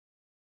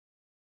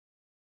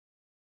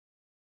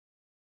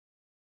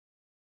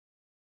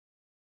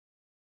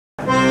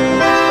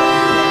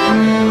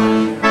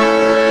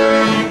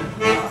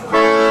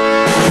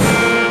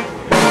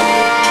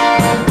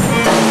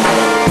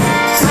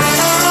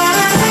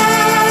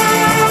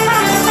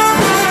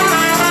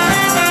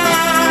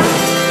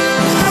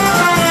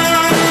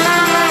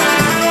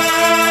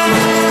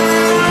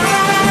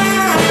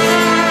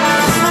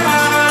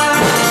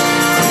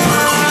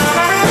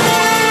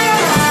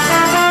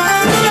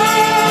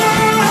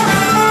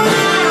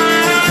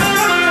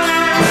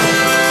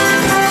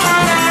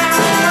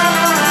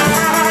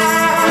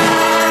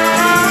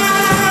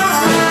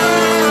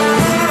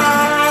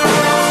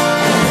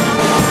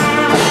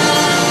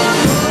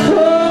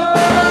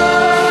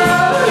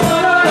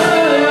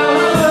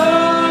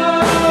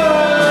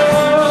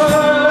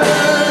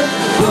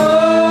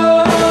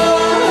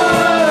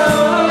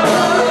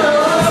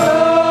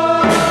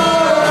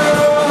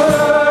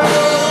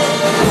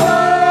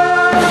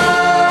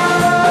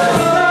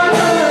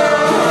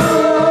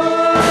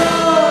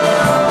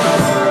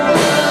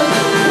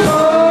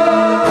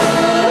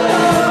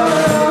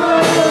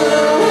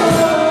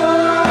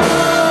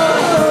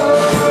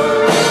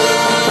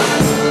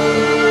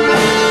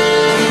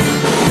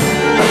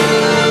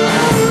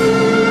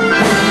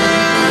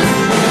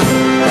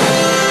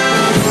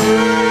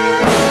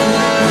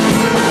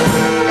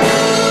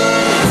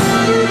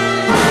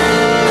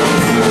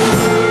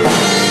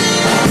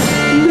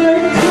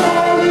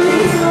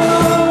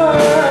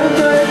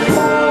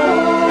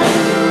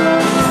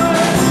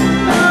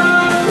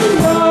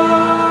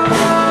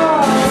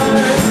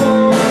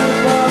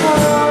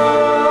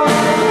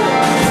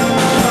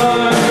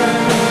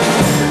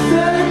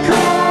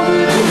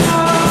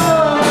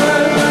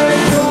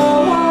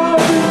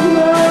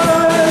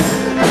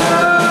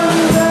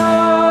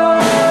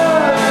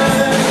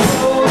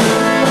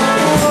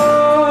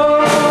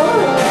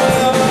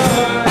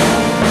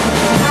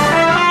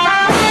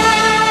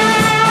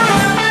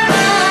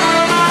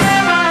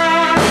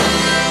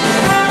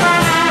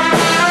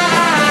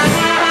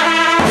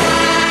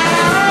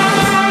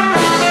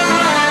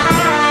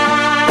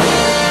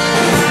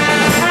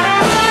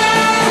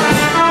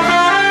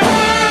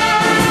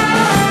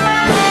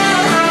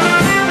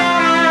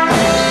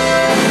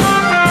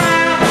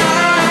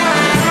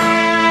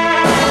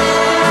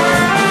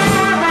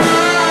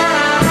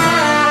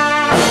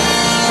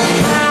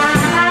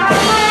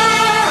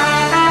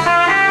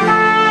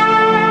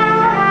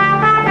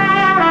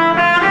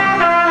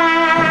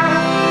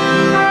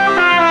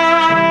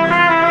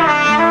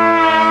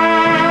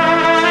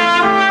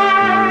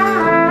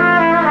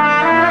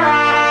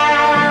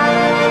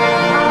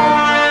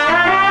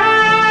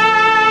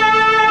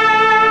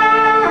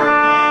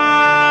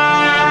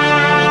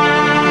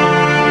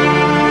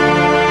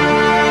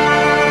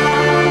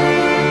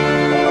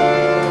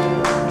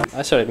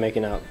I started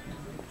making out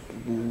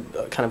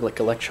kind of like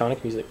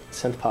electronic music,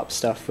 synth pop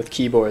stuff with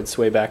keyboards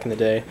way back in the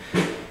day.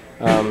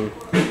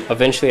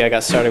 Eventually I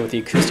got started with the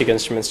acoustic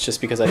instruments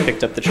just because I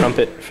picked up the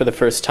trumpet for the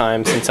first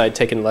time since I'd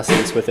taken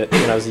lessons with it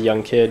when I was a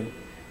young kid,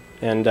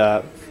 and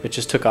it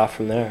just took off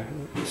from there.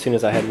 As soon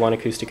as I had one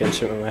acoustic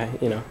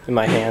instrument in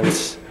my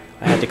hands,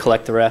 I had to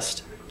collect the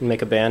rest and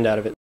make a band out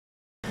of it.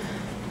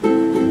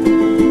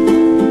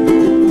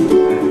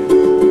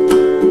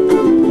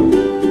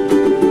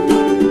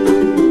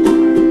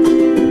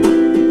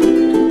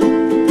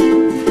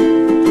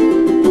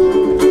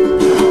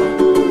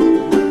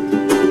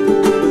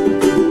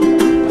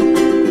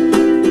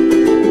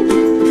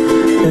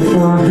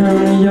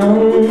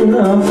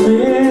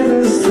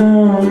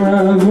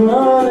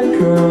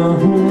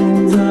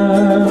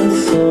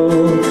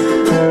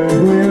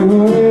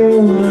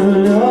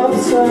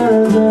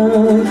 Upside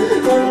down,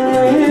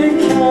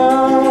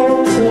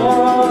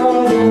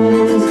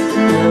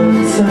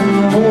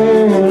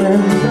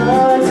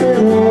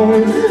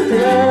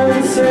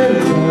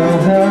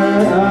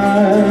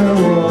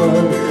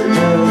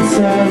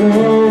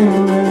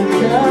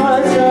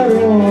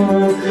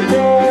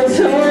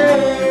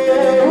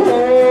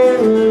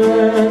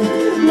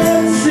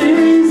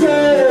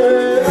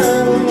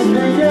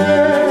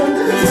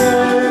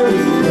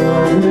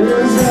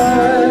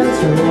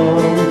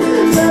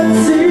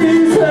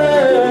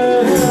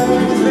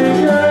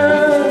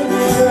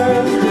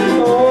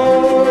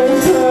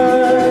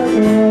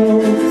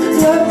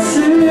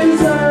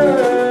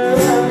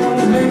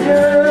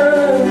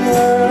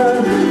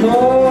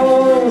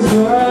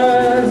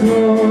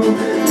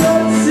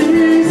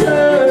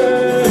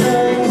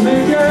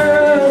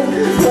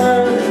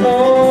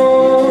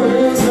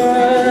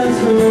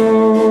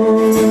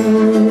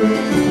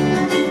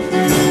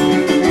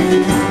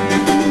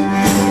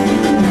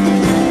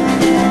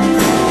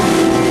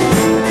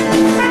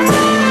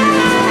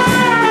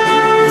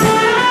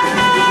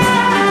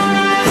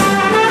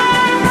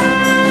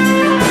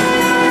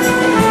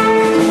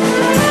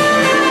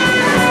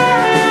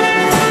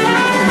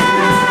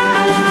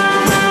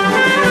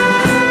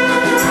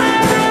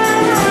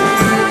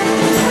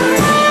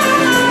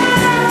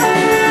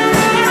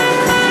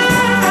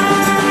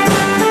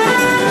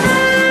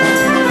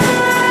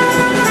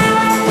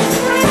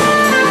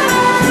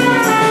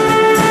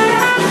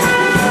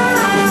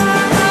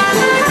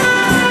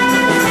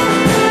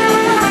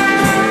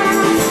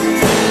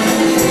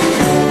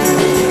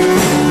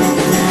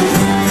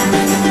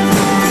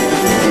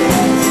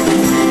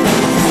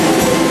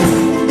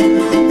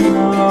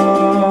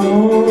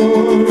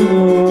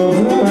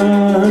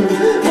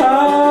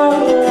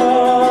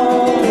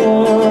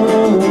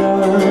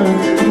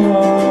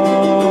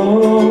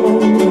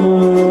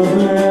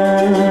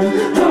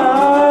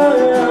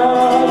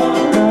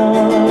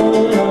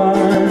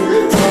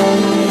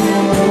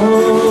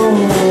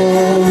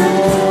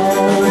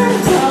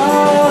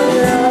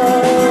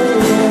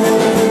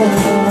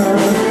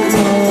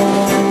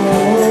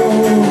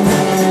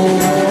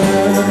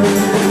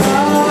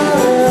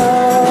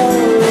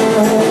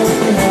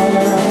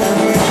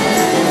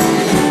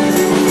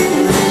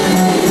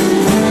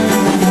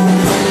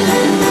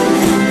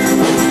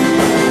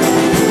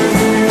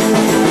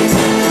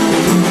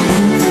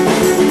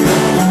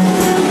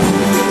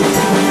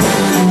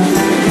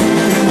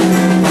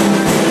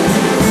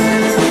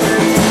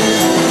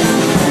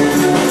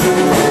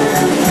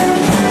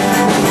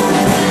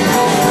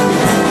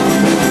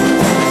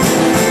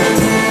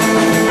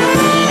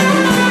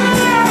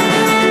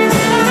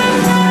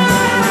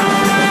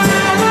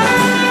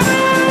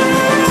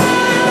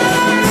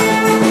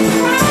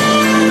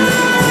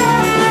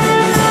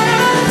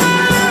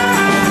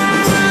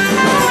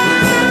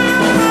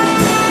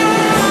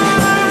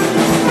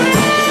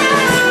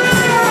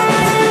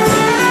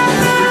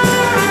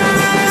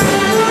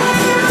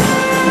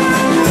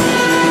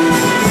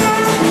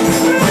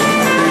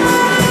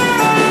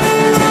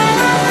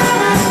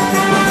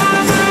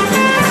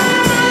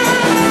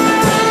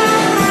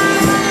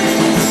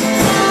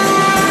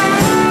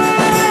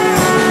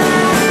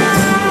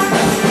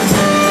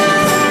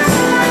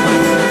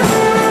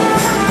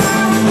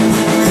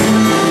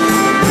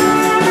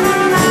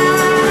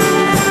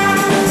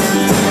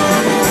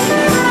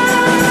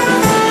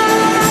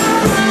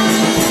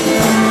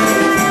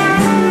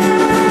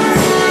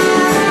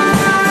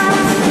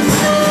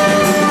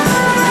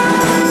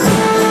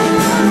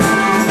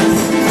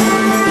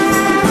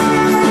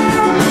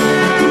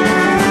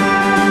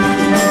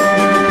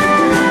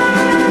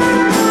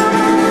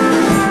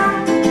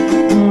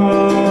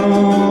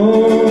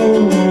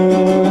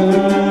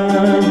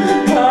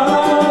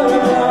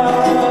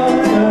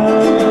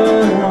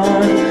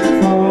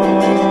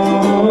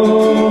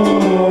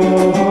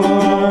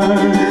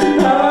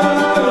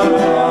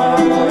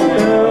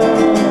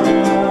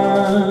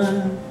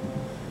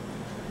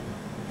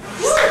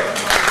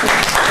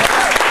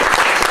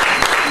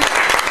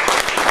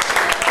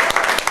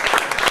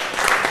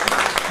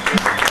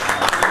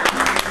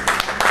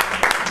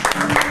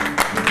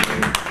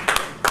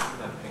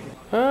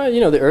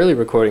 know, the early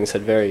recordings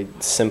had very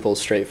simple,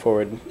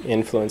 straightforward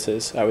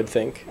influences, I would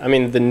think. I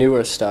mean, the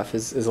newer stuff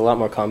is a lot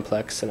more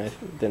complex, and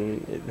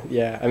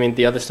yeah. I mean,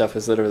 the other stuff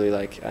was literally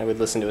like, I would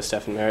listen to a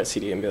Stephen Merritt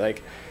CD and be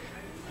like,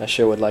 I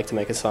sure would like to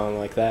make a song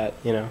like that,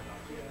 you know?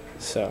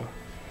 So,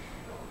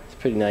 it's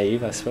pretty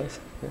naive, I suppose.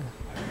 Yeah.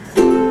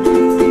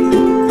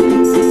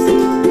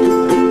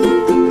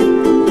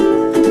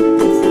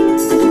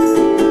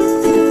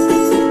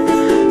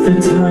 The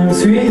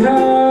times we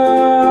had,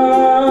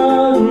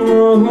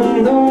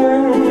 knowing the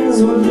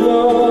winds would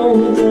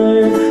blow,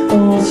 they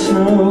all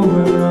show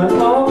we're not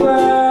all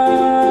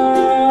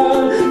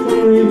bad.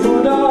 When we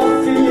put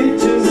our feet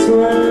just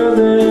where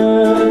they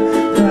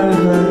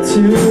had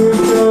to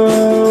go,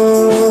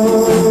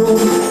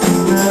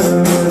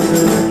 never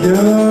to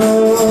go.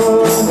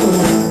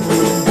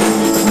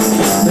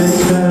 They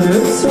tried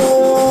it so,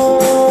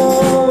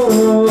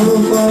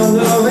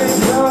 following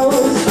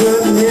close,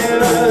 but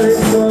nearly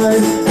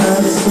quite.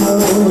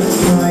 It's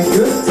my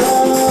good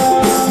time.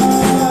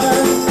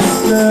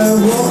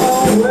 Never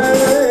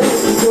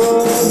always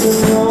goes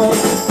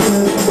enough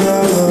with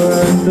power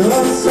and the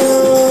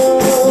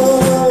soul.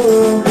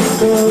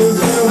 Those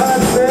who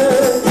have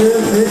been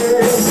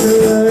defeated,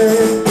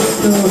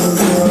 those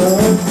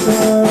of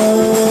time,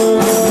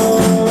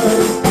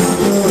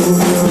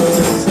 those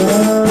of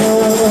time.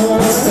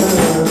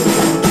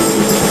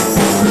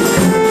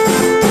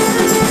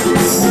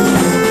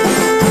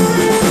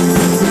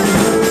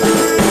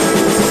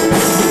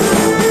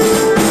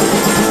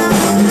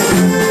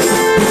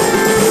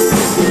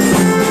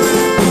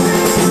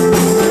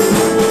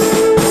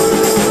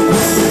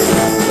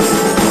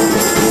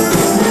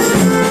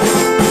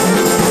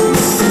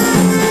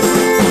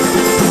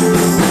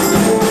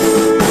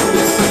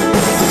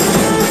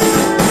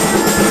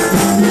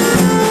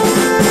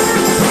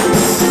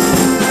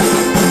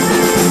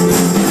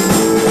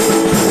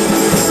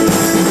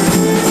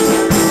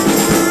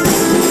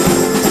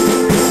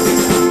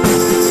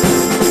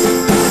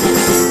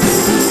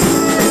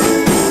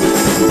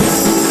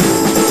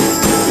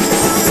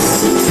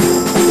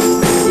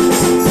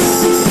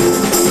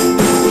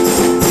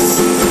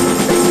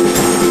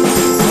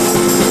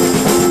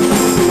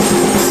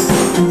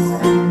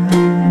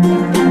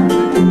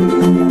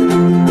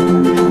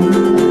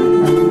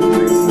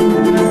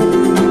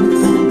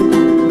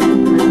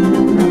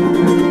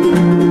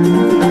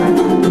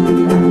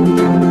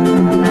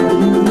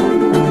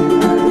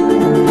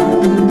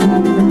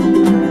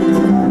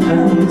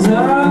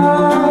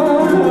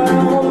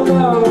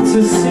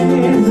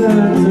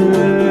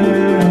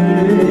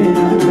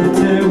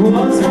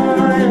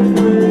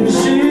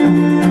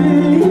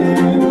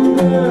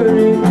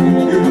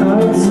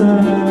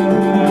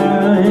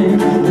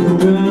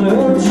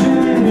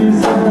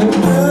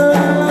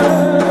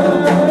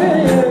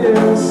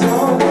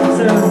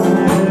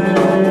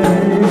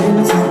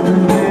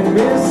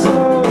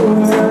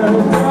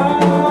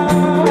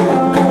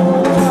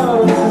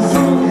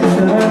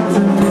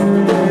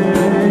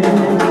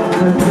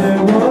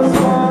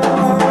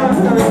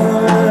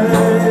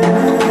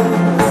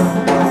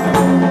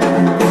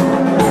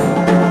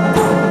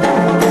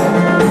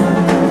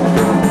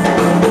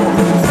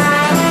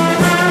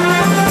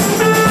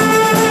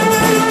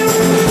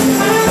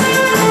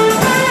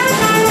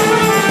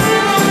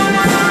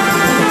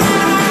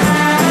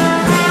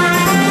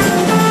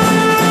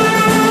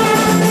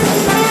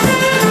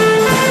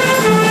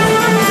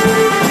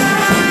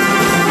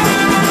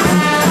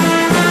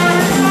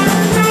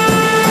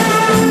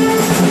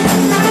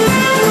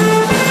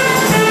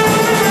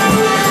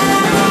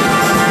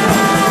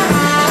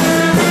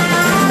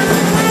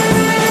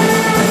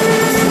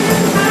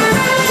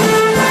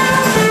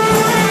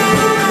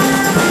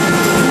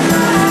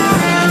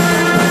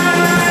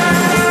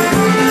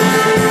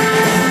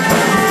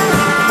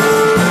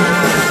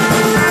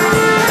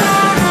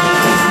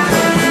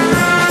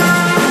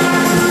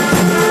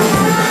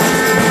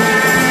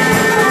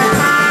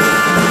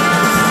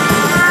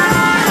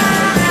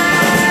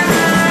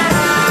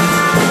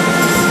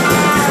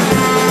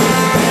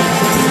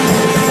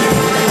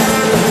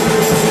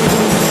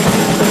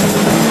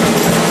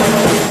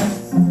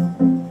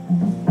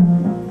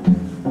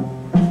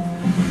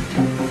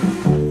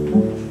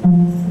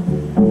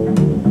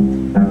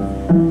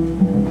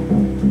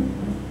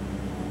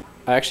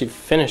 I actually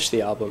finished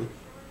the album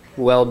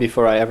well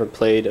before I ever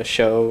played a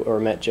show or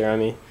met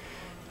Jeremy,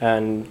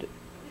 and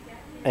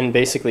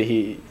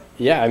basically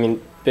I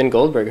mean, Ben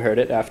Goldberg heard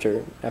it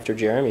after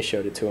Jeremy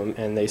showed it to him,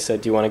 and they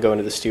said, "Do you want to go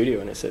into the studio?"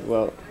 And I said,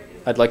 "Well,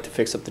 I'd like to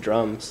fix up the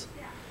drums,"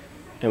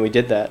 and we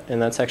did that,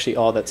 and that's actually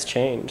all that's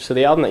changed. So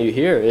the album that you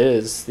hear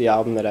is the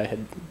album that I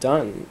had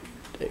done,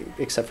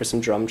 except for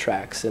some drum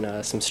tracks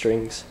and some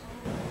strings.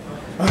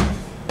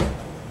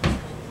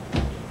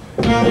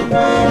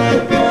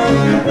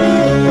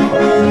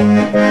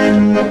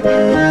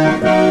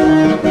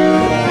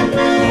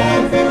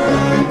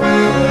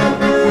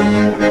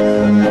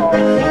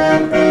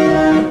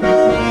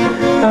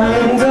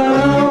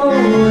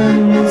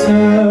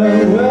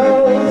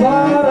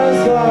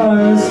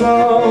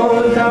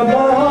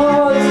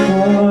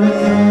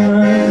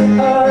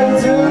 I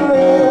do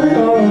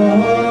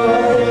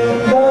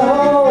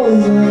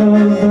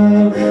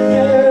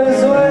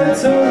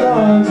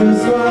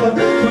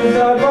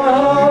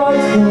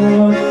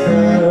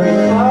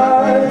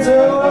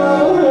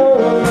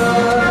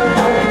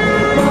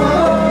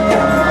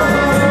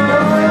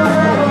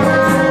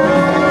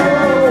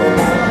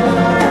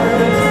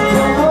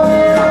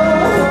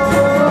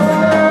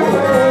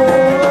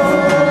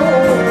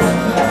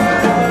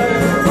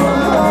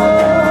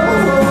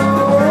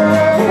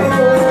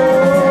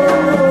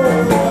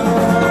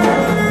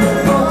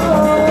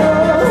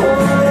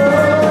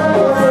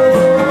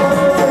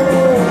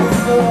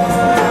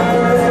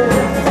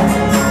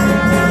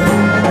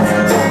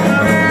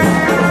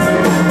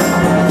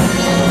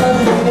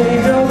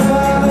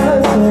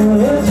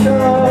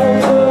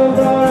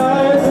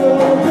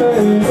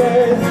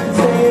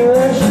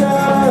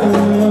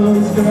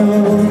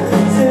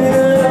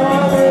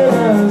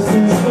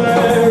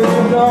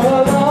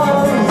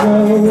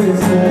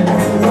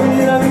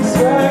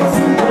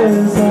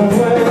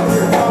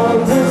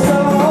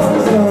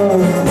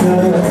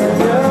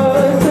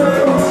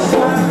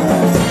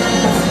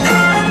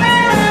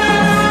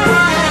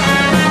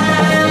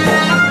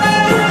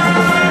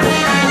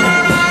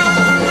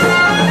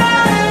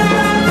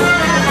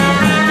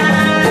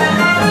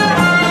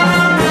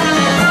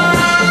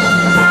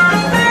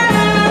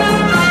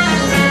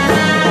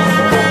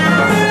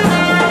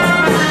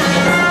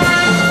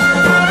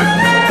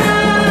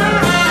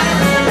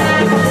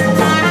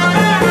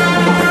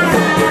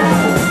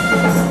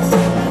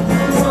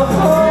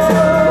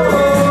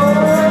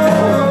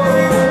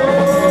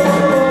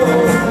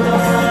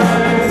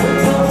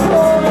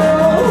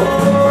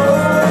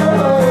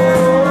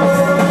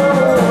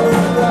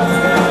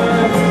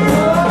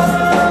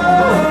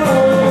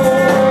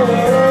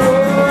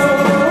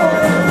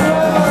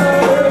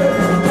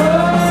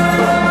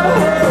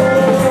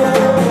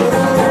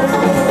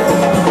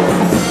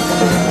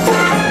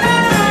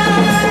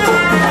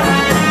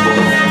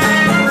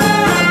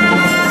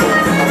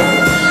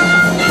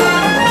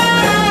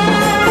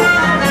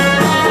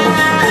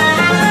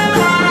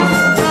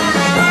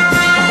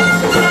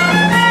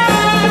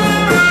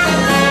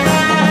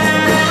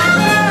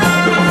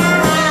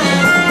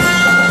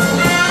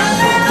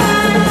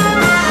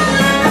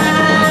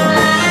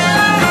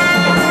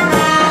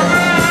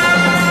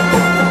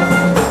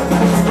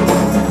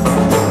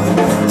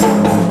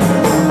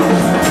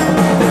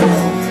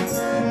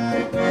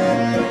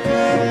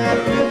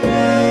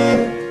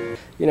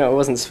know, it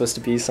wasn't supposed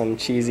to be some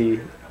cheesy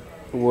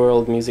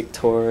world music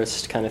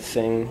tourist kind of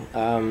thing.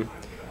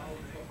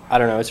 I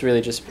don't know, it's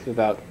really just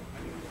about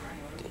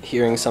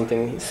hearing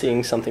something,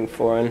 seeing something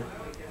foreign,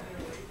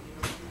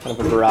 kind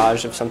of a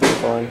barrage of something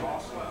foreign.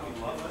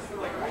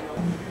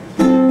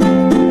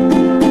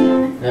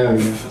 There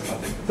we go.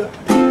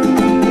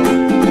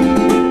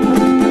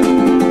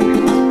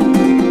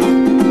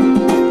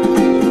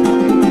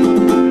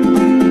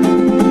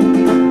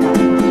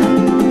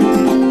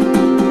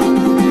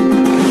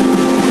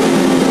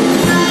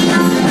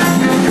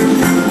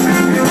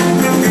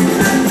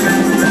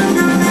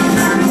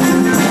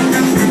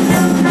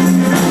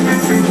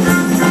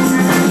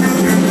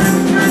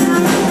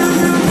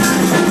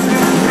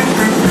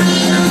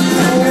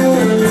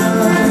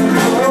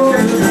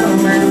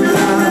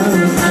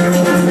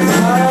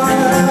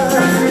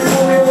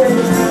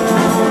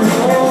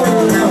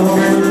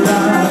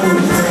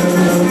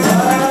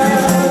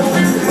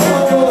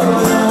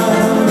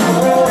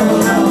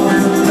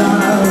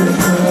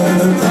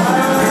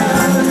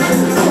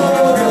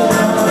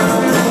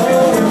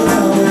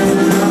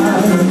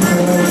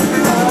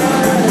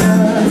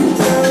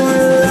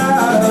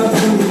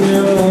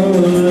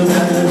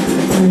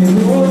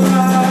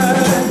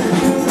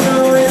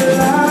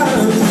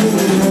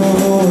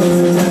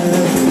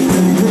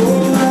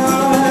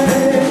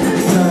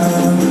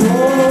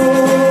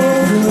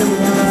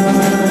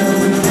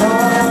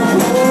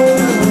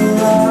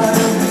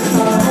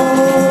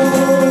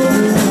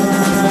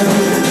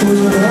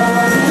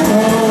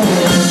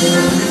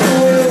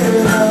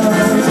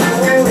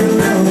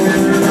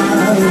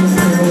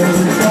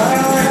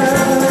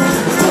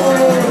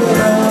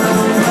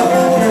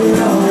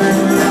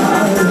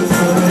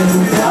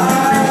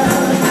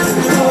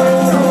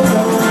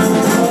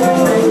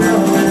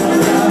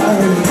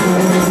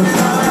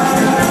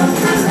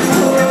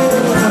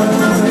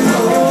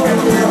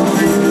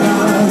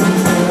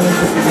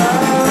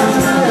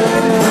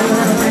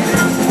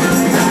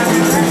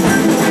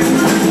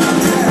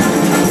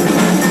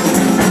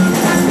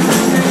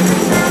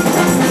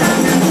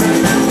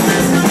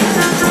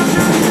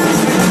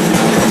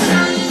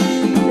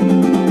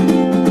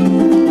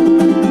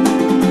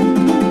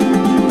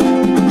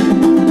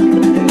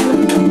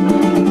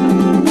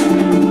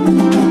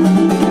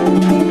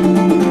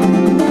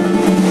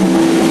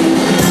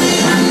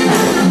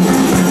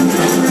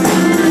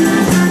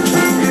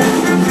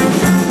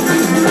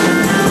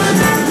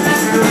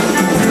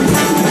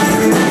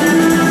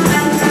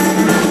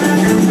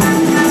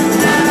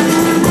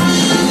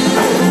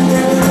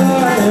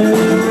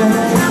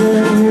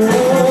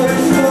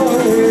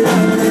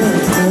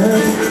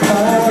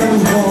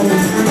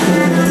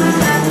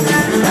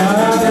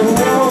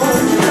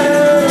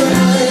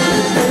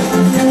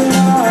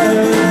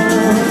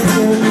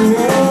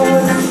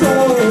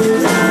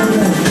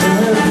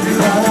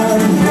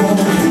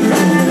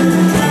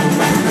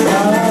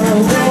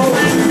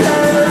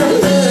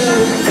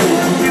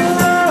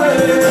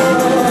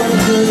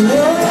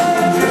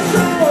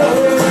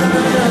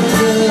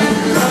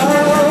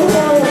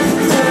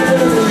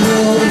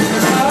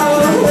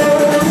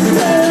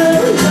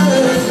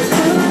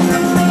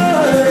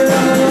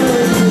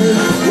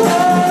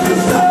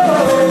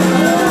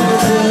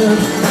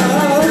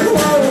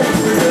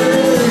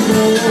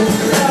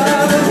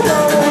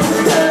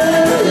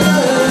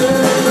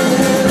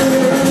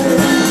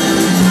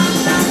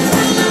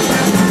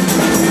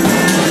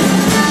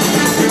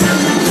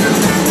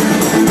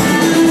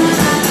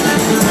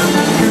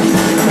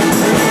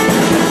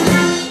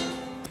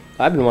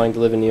 I've been wanting to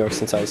live in New York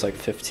since I was like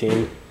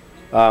 15.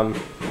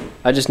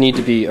 I just need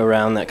to be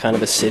around that kind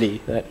of a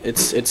city. That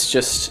it's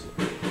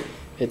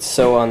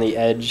so on the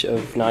edge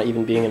of not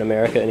even being in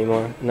America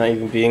anymore, not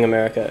even being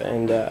America,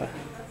 and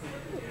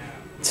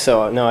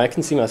so no, I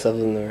can see myself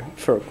in there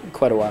for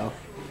quite a while.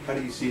 How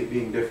do you see it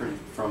being different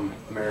from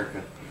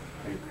America?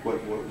 Like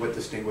what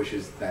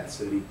distinguishes that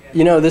city?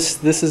 You know,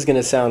 this is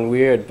gonna sound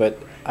weird, but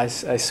I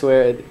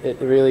swear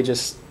it really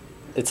just,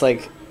 it's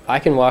like I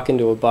can walk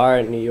into a bar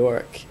in New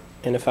York,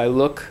 and if I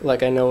look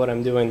like I know what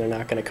I'm doing, they're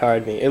not going to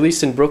card me, at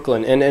least in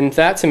Brooklyn. And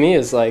that to me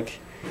is like,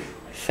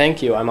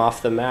 thank you, I'm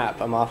off the map,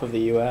 I'm off of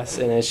the U.S.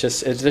 And it's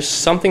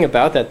just something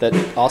about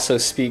that also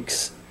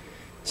speaks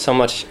so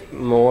much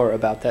more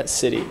about that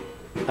city.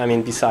 I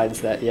mean,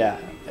 besides that, yeah,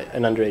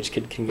 an underage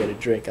kid can get a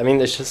drink. I mean,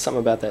 there's just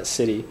something about that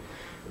city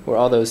where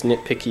all those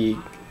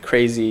nitpicky,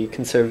 crazy,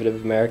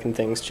 conservative American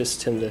things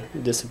just tend to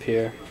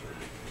disappear.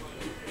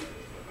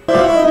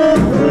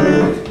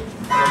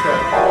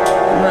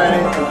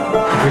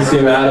 If we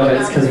seem out of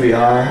it, it's because we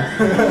are.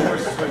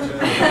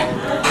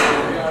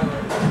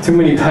 Too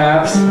many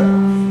paps.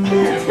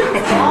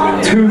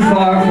 Too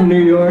far from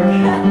New York.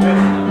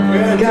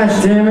 God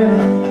damn it.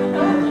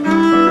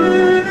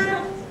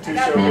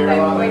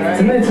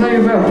 Didn't they tell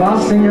you about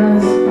Boston,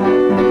 guys?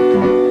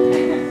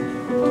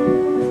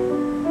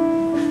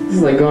 This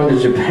is like going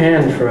to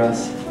Japan for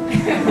us.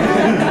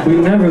 We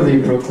never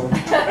leave Brooklyn. I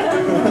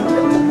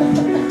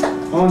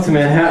went to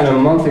Manhattan a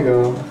month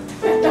ago.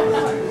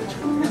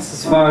 That's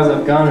as far as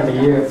I've gone in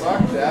a year.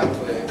 Fuck that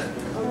place.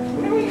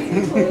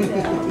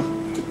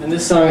 And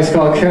this song is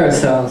called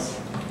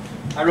Carousels.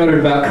 I wrote it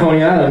about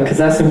Coney Island because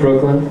that's in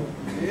Brooklyn.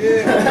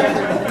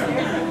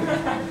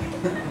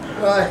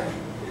 Bye.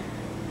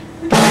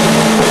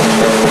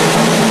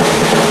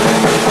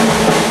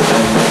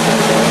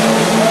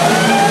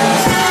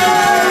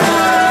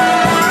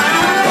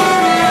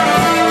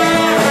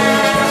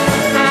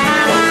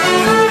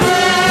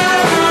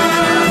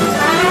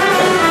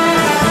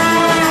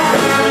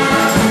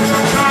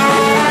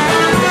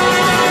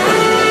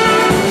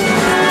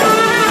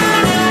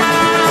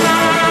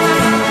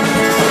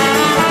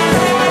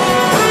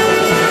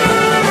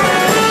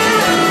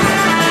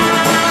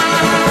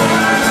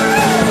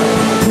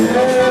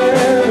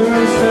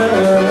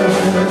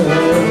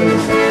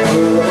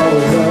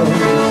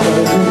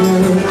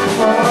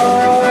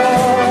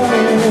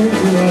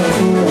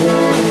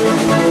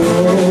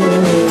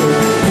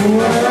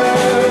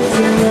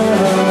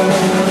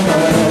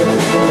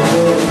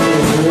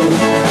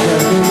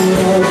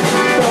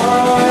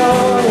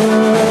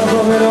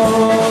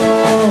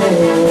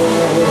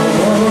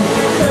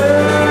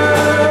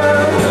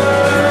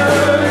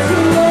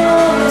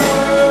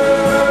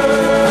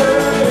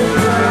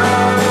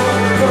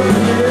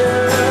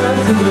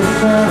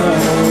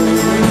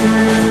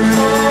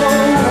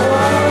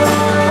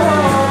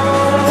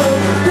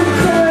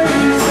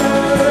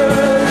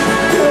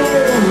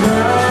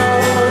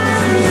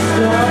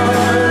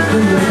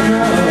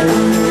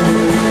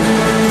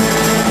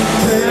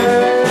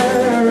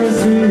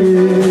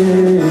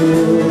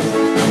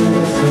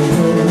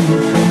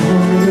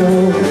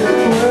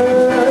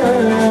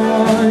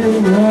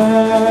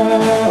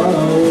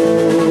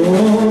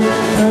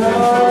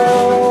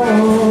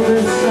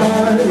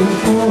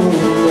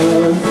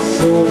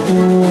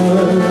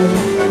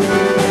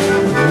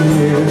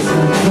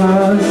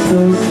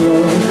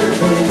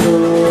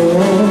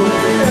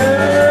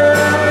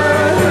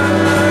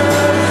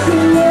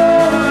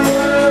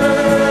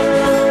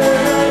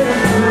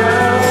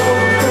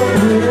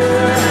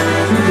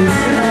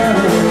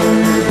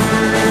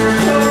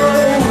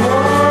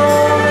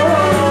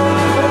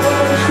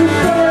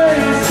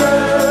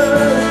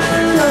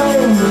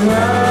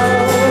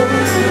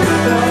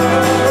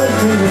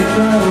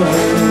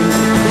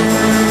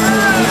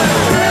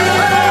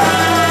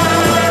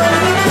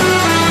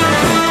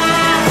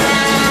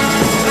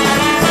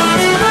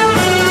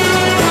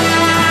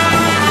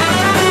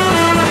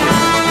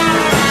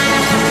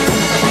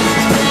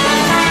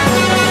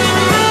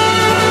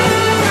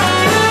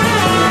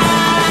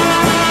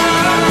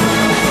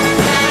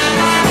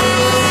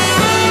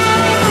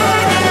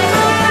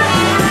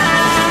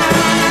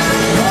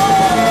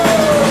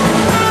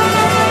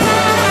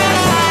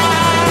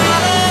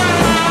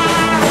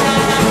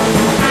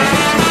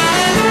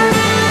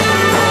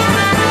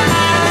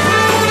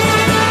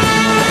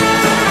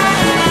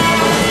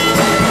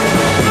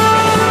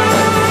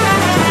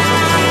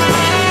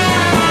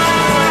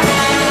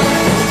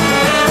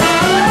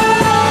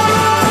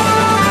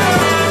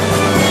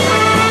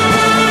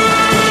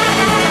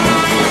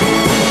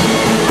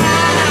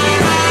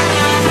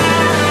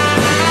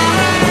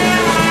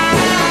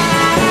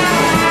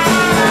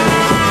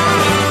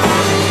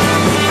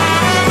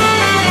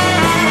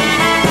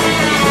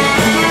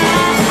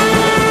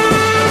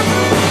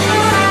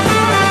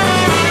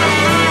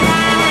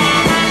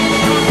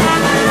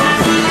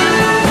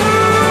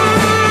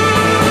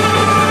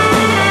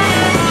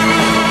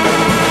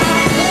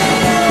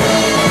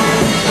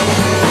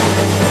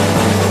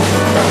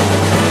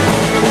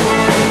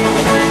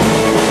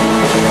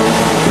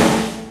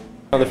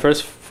 The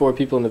first 4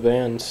 people in the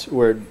band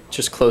were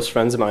just close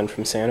friends of mine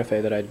from Santa Fe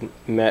that I'd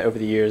met over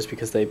the years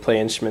because they play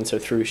instruments or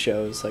through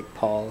shows. Like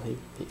Paul, he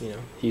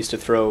used to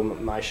throw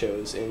my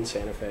shows in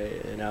Santa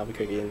Fe in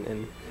Albuquerque,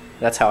 and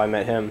that's how I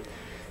met him.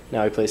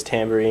 Now he plays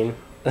tambourine.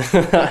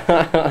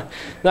 No,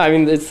 I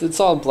mean it's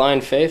all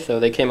blind faith though.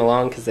 They came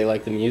along because they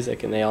liked the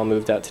music, and they all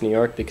moved out to New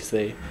York because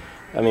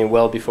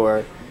well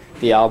before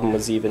the album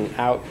was even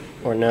out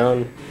or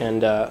known,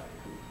 and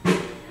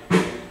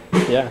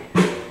yeah.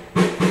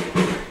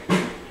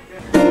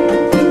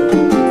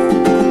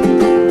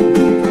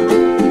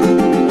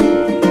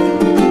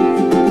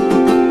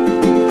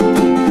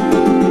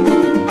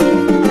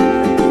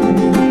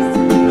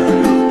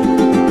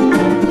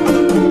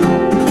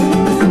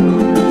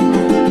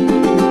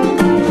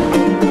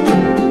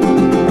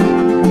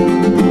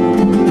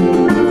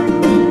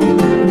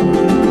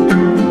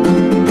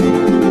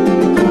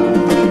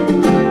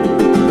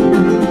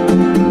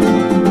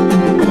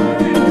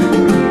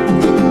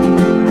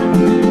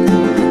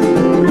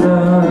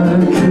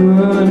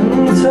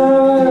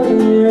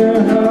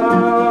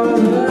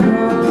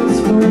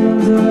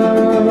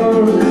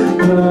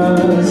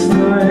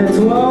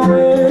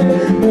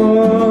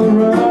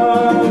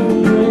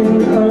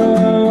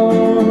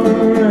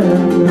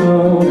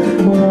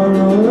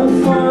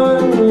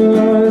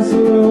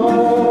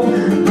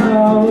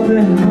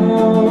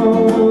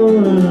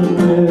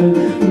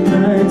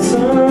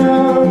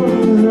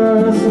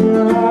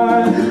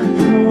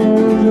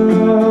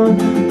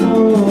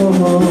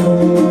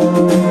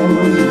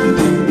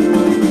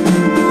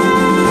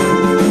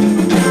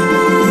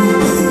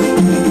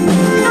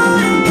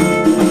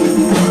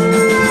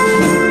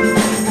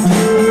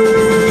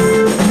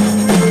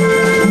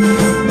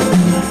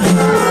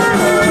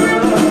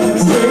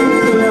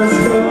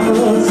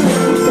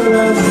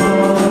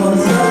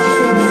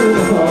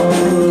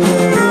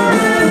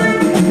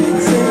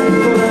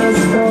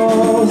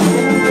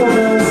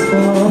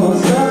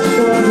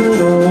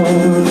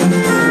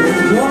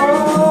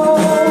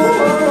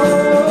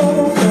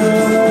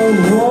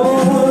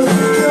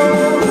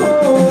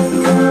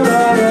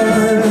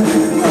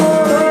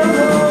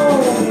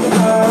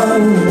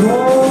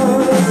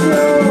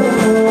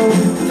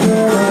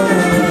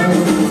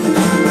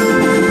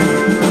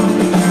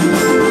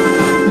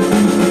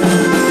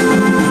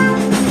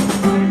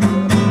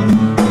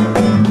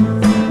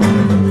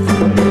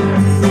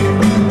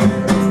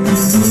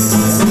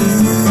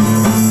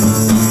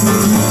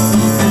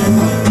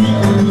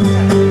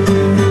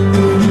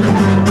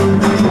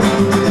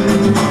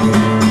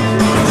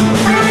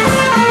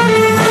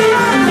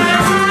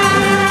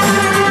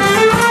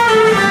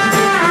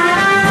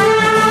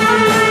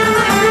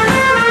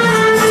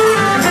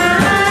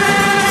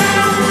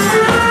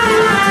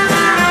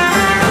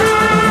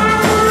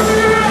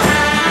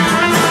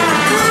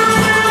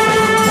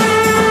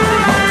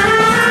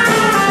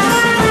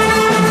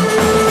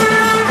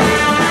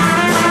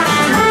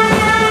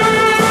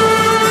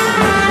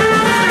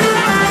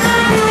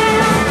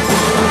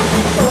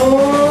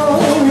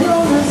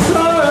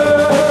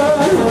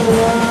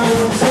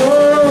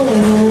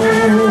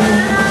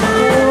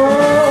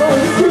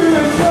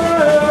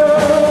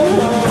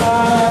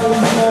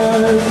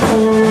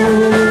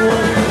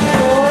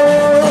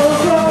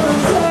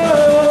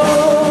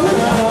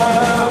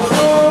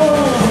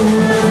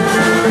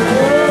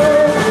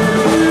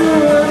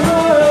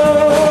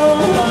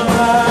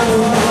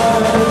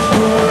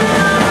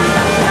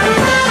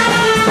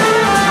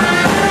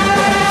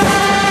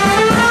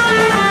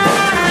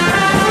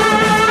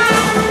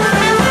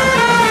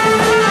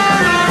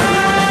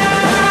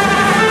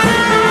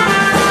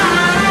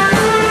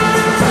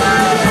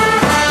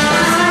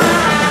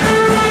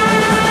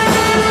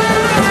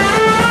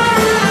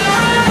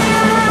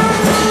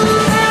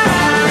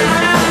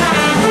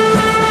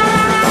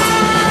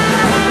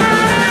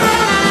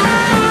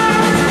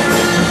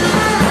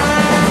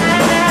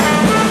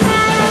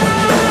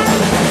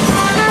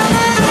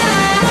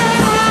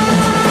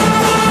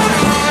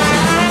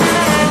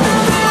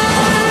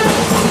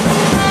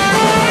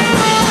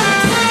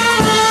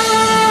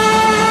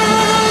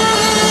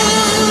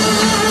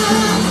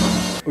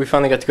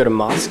 finally got to go to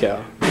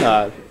Moscow.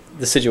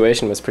 The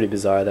situation was pretty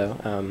bizarre,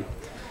 though.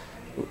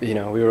 You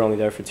know, we were only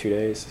there for 2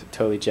 days,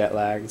 totally jet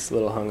lagged, a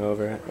little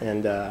hungover,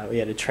 and we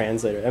had a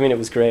translator. I mean, it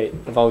was great.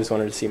 I've always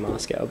wanted to see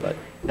Moscow, but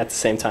at the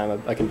same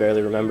time, I can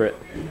barely remember it.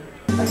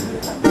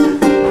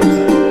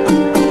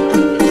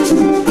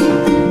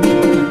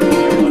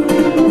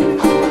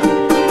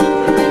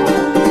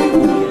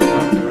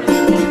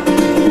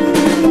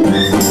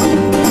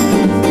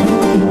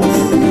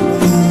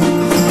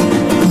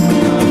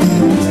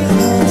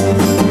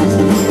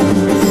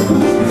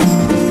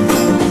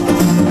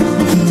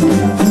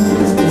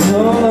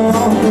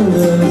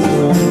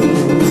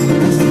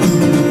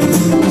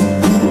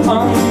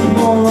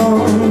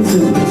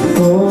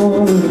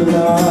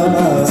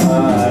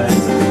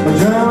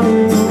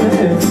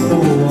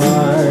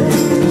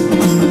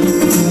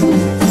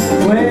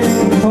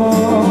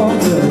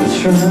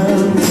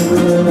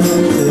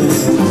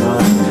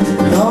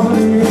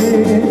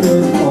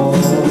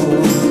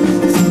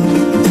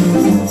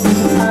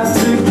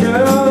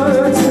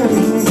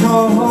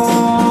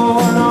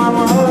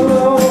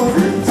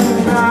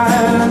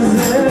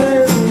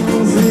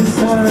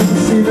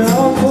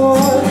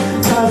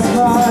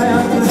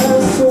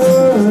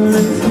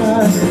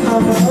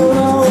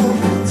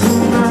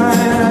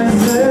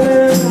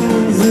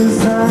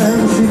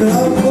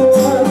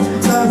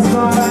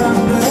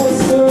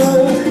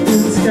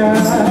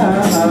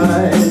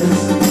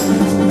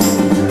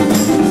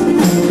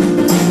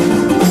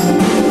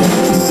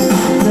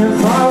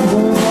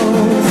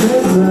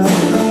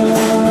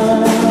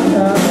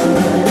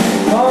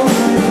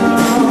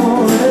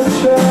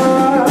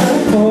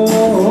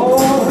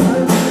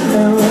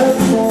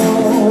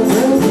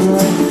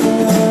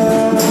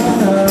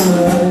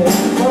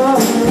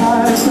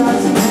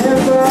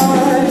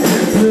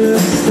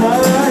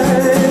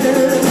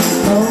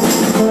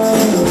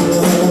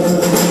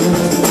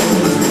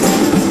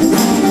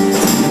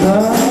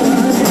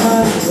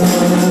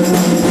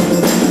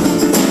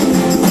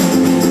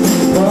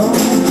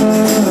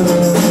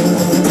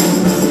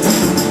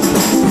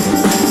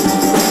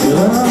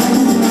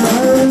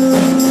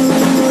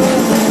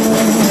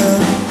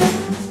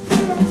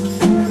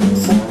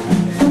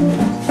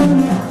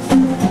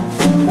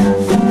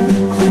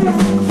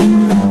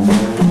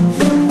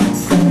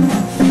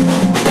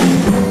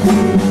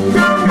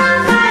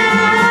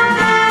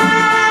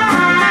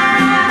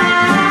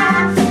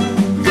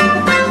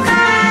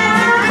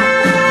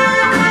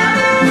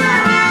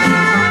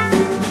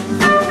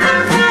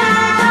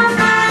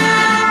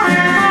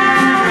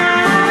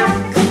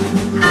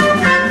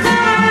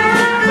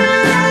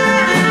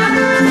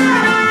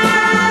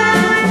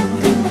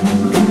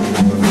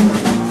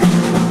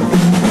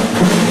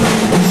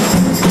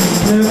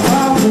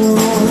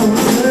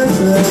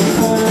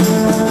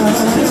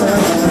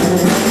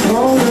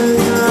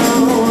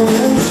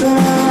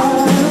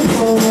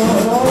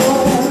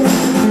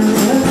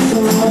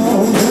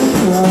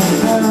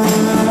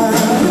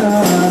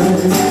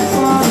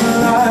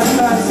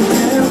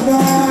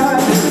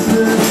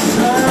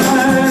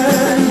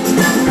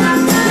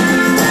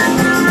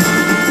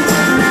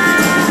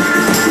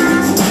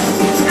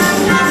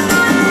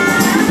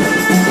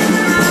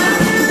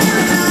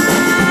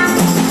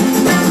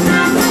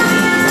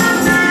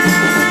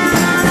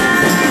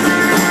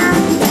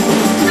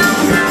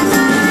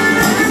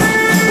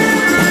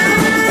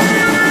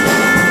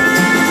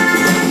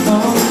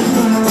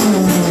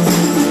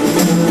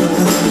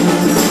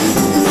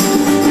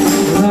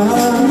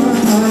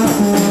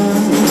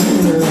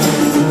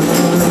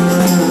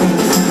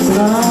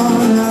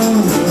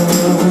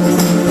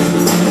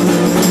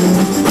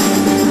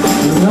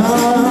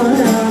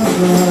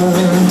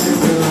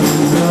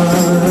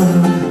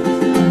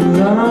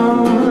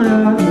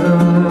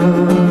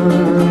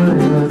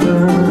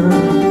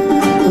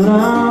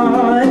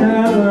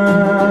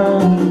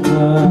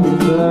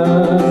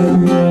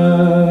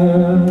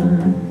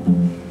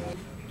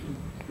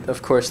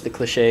 Of course, the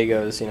cliche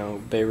goes, you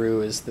know,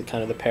 Beirut is the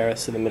kind of the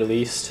Paris of the Middle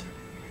East.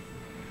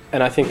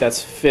 And I think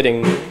that's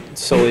fitting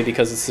solely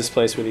because it's this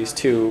place where these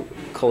two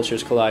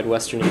cultures collide,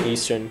 Western and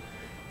Eastern,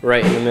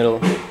 right in the middle,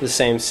 the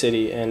same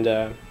city, and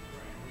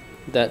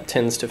that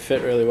tends to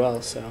fit really well,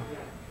 so.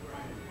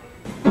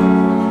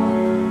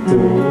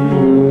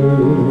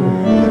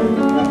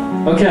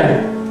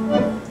 Okay,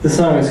 the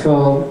song is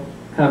called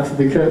After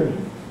the Curtain.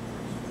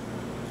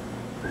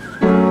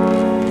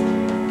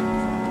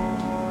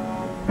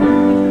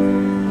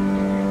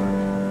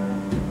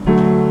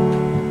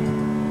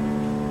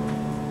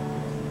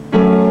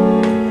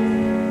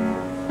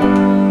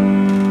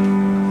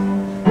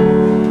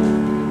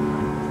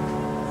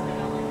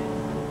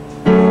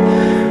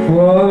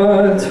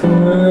 What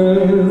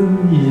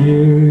will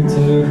you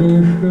do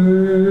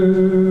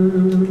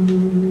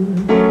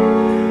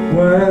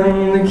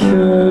when the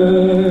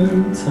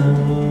curtain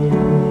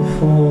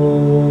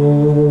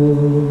falls?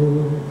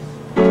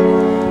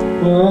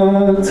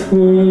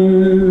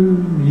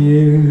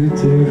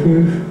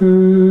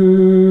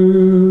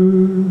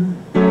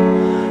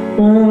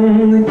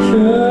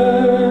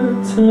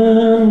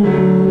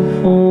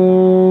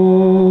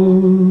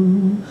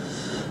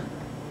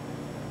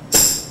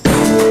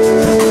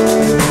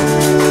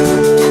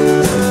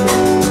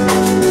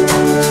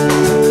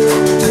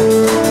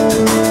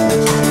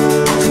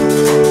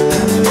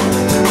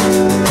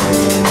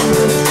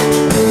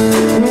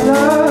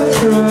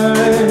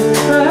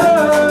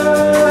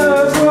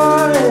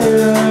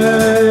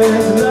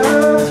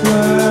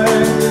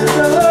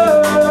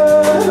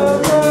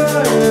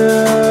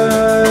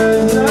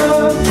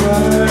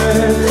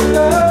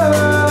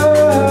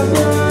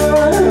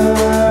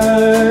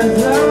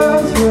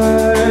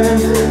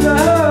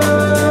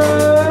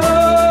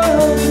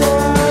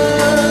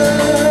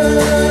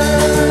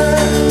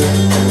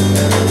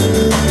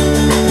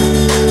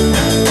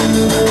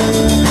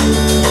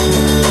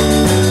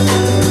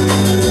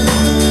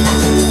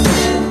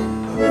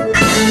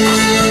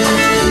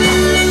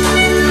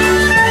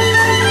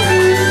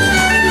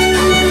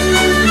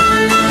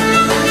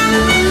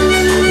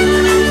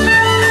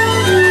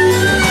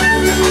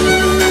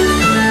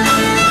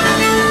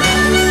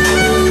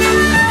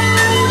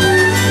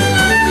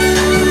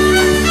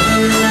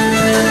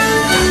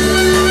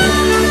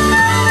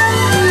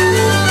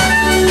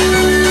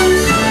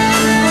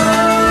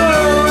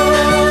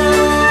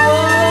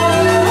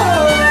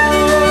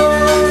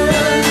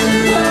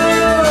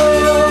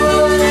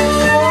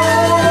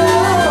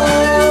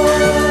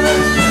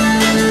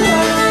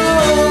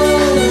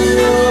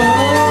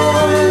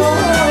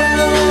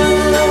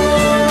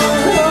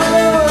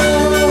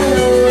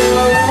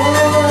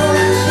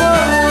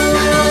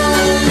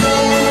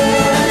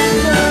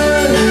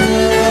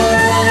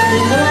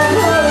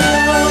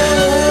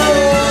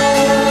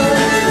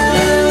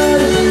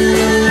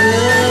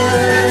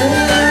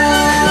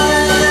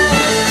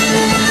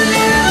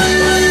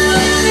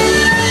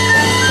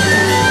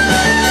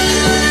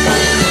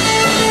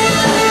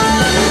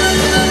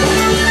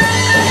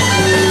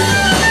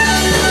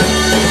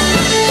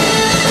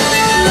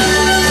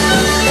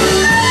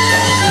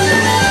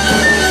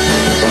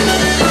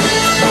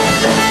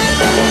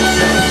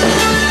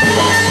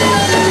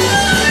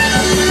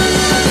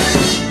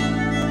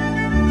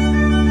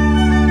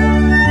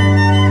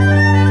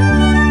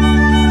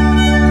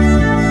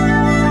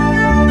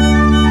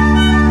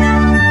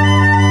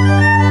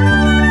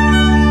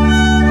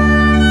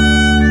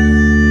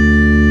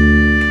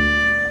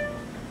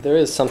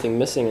 just something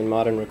missing in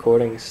modern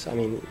recordings. I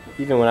mean,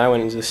 even when I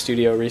went into the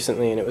studio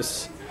recently and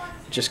it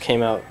just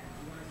came out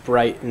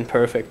bright and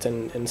perfect,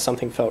 and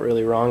something felt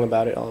really wrong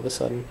about it all of a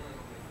sudden.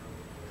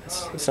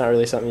 It's not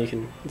really something you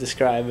can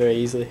describe very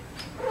easily.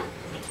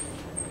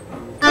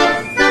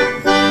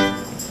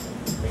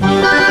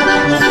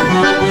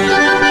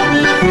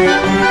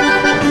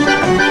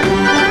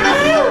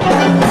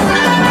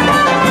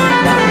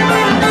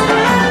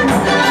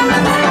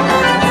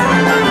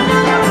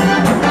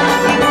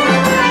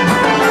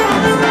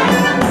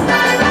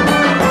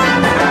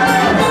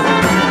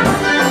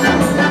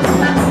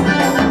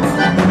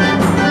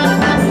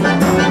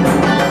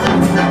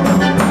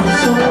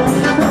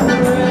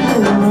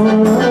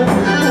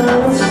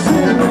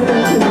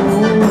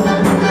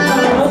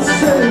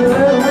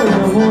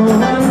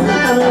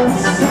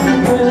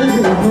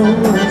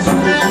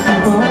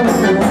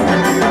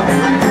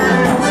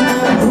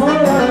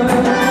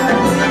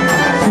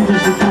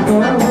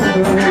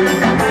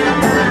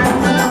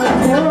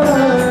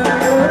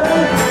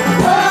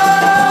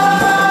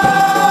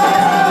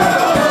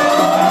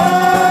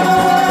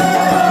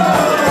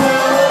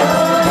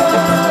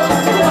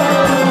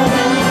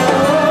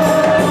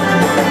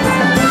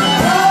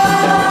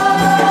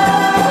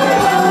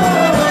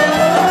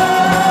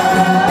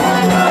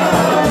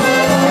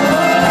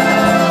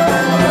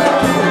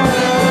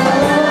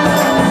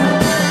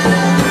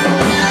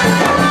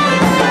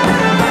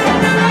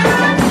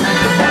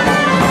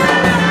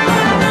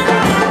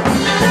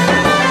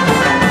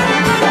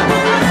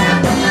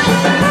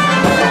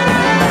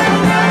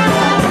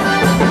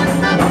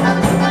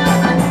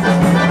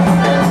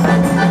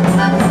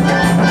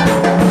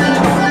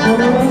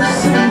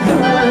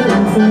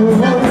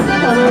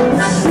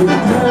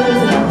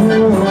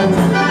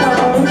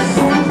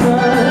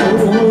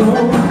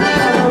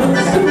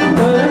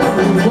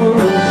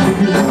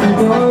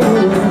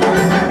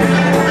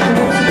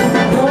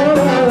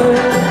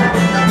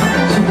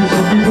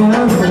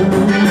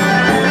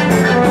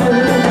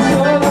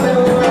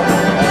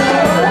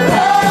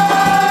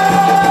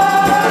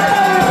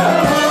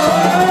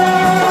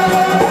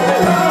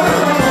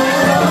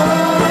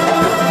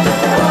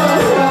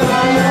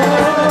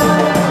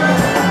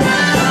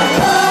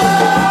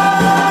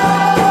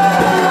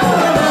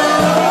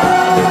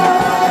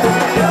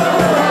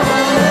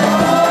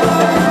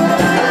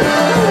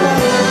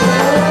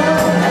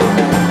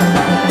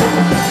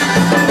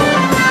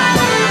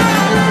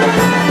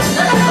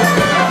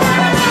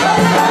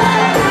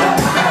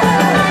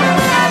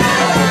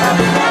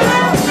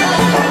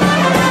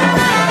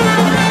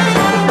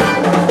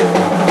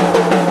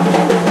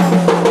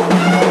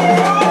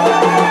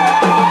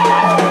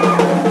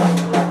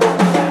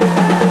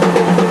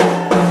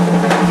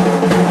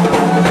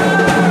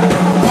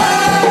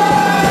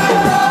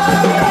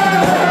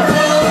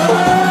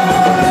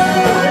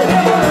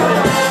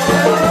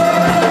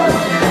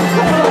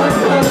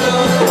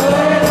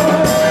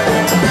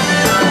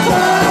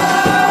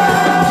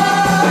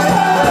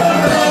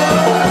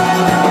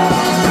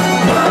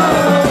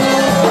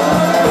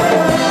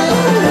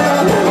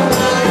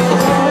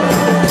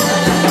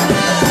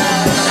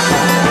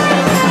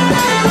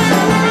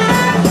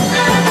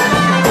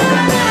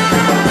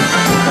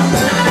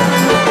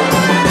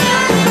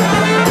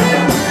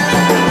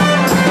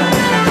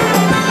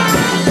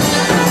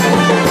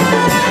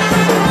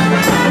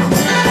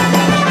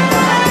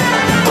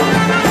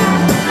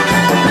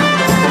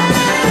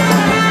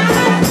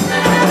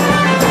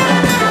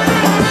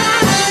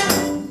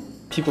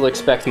 People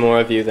expect more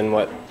of you than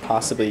what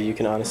possibly you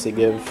can honestly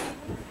give.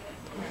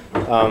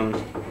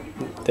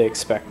 They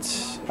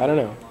expect, I don't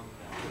know.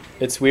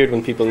 It's weird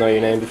when people know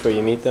your name before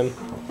you meet them.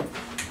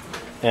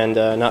 And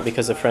not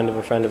because a friend of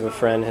a friend of a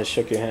friend has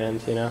shook your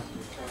hand, you know?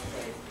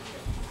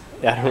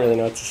 Yeah, I don't really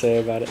know what to say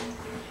about it.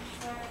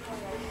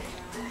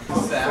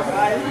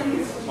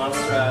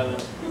 Monster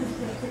Island.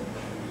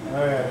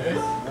 Oh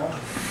yeah,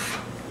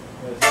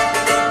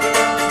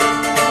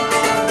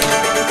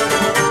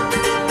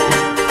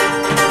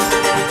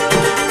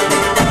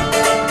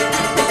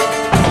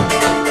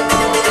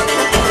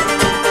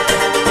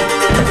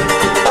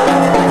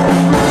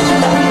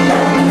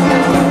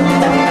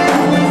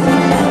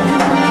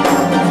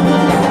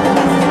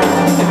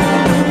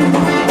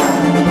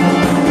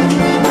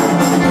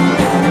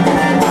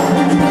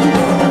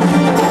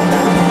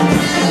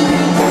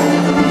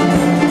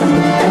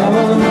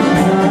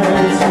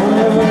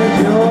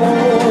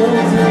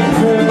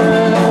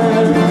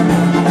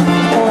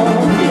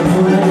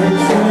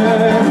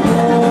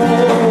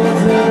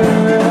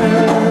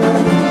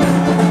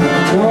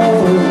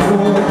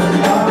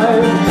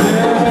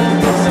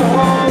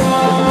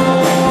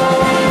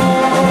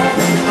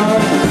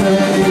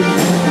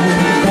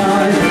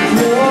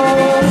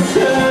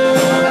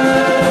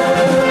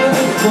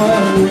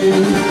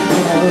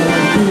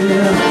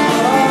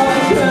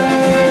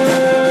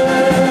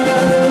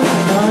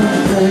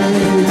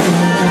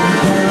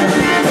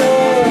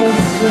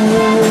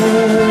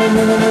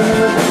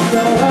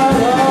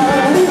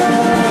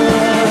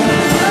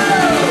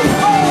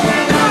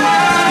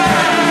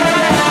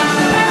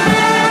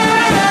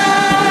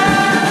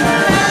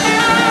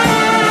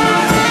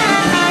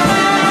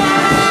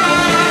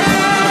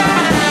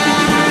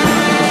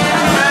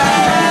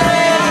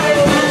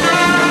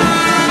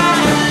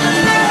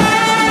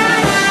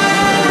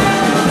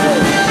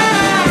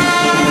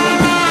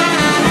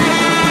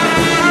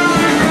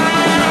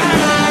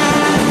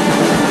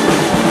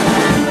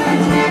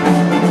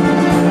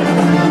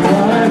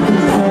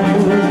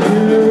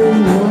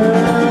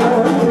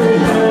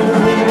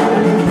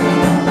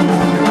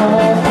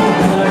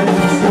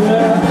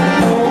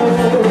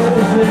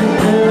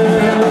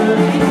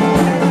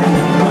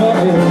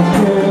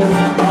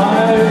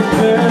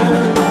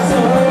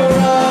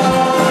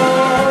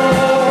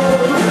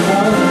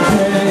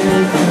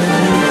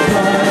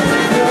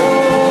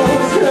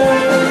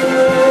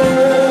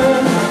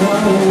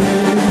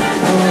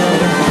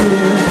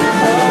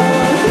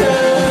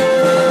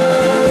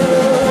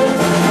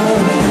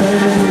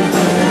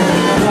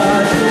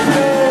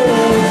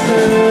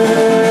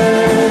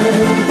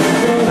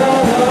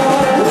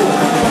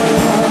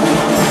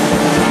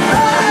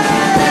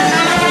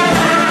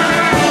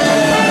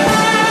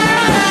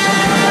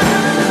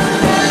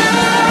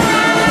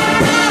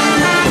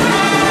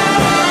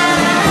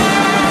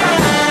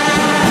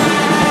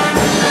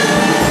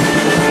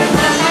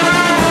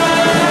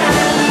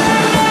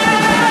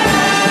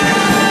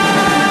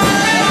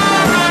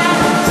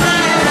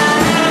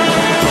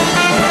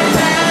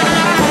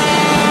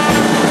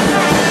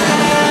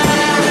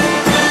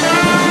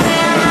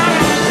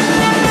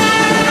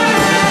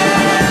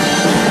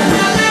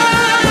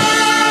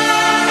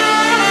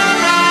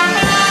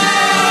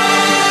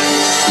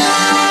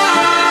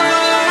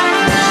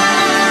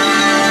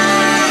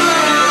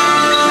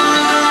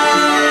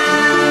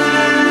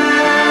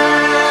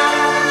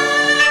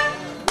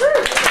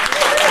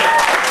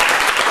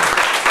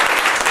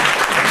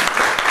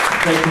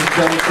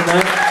 Seldom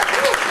tonight.